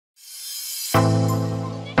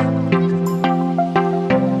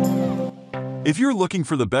If you're looking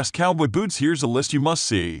for the best cowboy boots, here's a list you must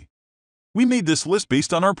see. We made this list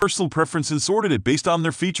based on our personal preference and sorted it based on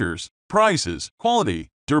their features, prices, quality,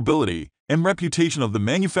 durability, and reputation of the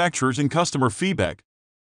manufacturers and customer feedback.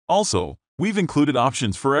 Also, we've included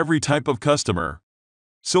options for every type of customer.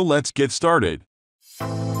 So let's get started.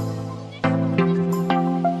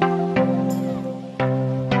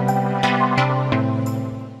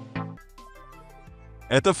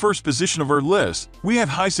 At the first position of our list, we have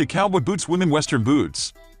HISEA Cowboy Boots Women Western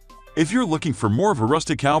Boots. If you're looking for more of a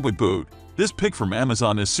rustic cowboy boot, this pick from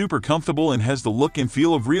Amazon is super comfortable and has the look and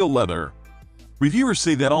feel of real leather. Reviewers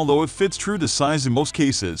say that although it fits true to size in most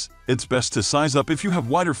cases, it's best to size up if you have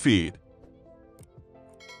wider feet.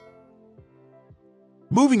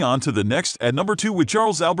 Moving on to the next, at number 2 with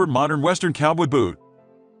Charles Albert Modern Western Cowboy Boot.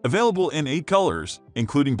 Available in 8 colors,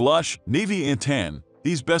 including blush, navy, and tan,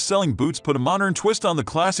 these best-selling boots put a modern twist on the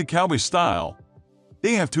classic cowboy style.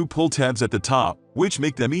 They have 2 pull tabs at the top, which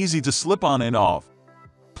make them easy to slip on and off.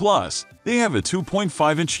 Plus, they have a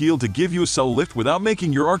 2.5-inch heel to give you a subtle lift without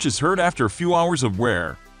making your arches hurt after a few hours of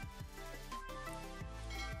wear.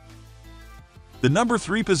 The number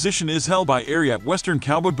 3 position is held by Ariat Western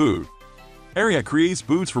Cowboy Boot. Ariat creates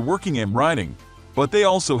boots for working and riding, but they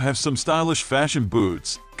also have some stylish fashion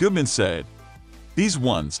boots, Goodman said. These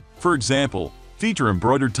ones, for example, feature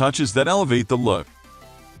embroidered touches that elevate the look.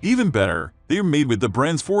 Even better, they are made with the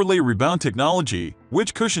brand's 4-layer rebound technology,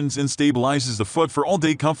 which cushions and stabilizes the foot for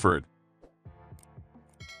all-day comfort.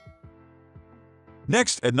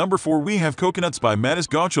 Next, at number 4 we have Coconuts by Matisse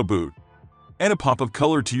Gaucho Boot. Add a pop of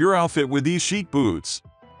color to your outfit with these chic boots.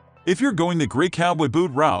 If you're going the gray cowboy boot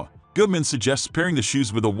route, Goodman suggests pairing the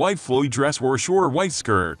shoes with a white flowy dress or a shorter white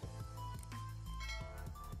skirt.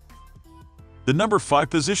 The number 5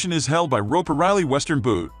 position is held by Roper Riley Western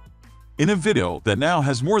Boot. In a video that now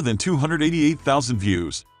has more than 288,000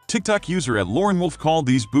 views, TikTok user @LaurenWolf called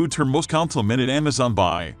these boots her most complimented Amazon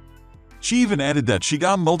buy. She even added that she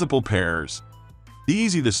got multiple pairs. The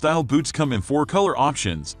easy-to-style boots come in 4 color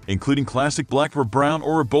options, including classic black or brown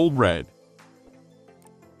or a bold red.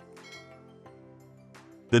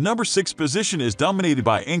 The number 6 position is dominated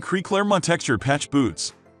by Claremont textured patch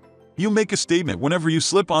boots. You'll make a statement whenever you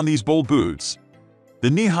slip on these bold boots. The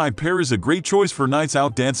knee-high pair is a great choice for nights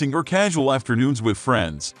out dancing or casual afternoons with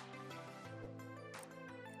friends.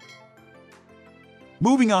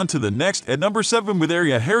 Moving on to the next, at number 7 with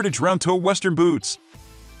Ariat Heritage Round Toe Western Boots.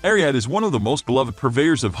 Ariat is one of the most beloved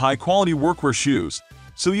purveyors of high-quality workwear shoes,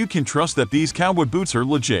 so you can trust that these cowboy boots are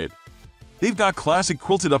legit. They've got classic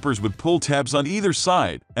quilted uppers with pull tabs on either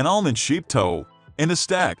side, an almond-shaped toe, and a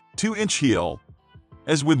stacked 2-inch heel.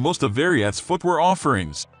 As with most of Ariat's footwear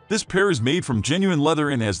offerings, this pair is made from genuine leather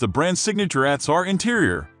and has the brand's signature ARiDER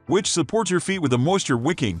interior, which supports your feet with a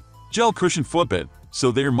moisture-wicking, gel-cushioned footbed,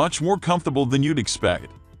 so they're much more comfortable than you'd expect.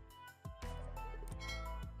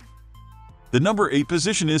 The number 8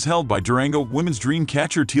 position is held by Durango Women's Dream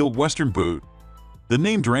Catcher Teal Western Boot. The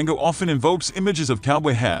name Durango often invokes images of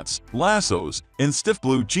cowboy hats, lassos, and stiff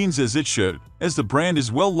blue jeans, as it should, as the brand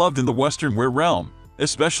is well loved in the western wear realm,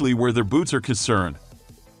 especially where their boots are concerned.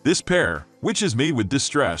 This pair, which is made with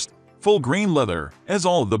distressed, full-grain leather, has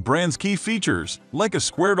all of the brand's key features, like a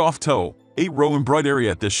squared-off toe, 8-row embroidery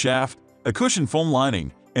at the shaft, a cushioned foam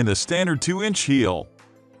lining, and a standard 2-inch heel.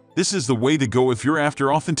 This is the way to go if you're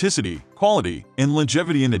after authenticity, quality, and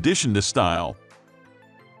longevity in addition to style.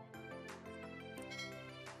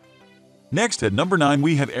 Next, at number 9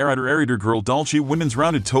 we have ARIDERGirl Dolce Women's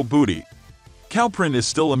Rounded Toe Bootie. Cow print is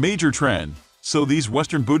still a major trend, so these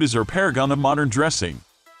Western booties are a paragon of modern dressing.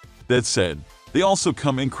 That said, they also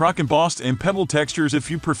come in croc embossed and pebble textures if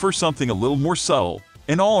you prefer something a little more subtle,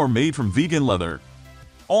 and all are made from vegan leather.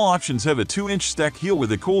 All options have a 2-inch stacked heel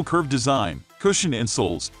with a cool curved design, cushioned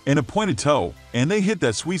insoles, and a pointed toe, and they hit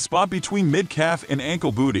that sweet spot between mid-calf and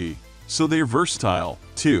ankle booty, so they are versatile,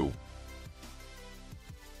 too.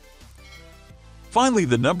 Finally,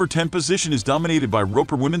 the number 10 position is dominated by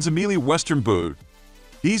Roper Women's Amelia Western Boot.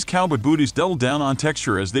 These cowboy booties double down on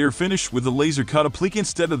texture as they are finished with a laser-cut applique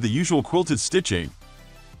instead of the usual quilted stitching.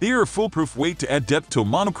 They are a foolproof way to add depth to a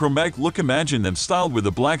monochromatic look. Imagine them styled with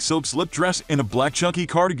a black silk slip dress and a black chunky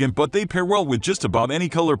cardigan, but they pair well with just about any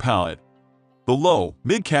color palette. The low,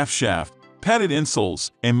 mid-calf shaft, padded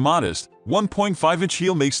insoles, and modest, 1.5-inch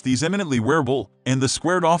heel makes these eminently wearable, and the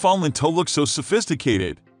squared-off almond toe looks so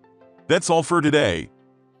sophisticated. That's all for today.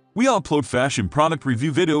 We upload fashion product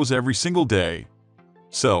review videos every single day.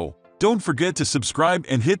 So, don't forget to subscribe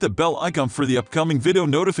and hit the bell icon for the upcoming video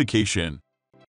notification.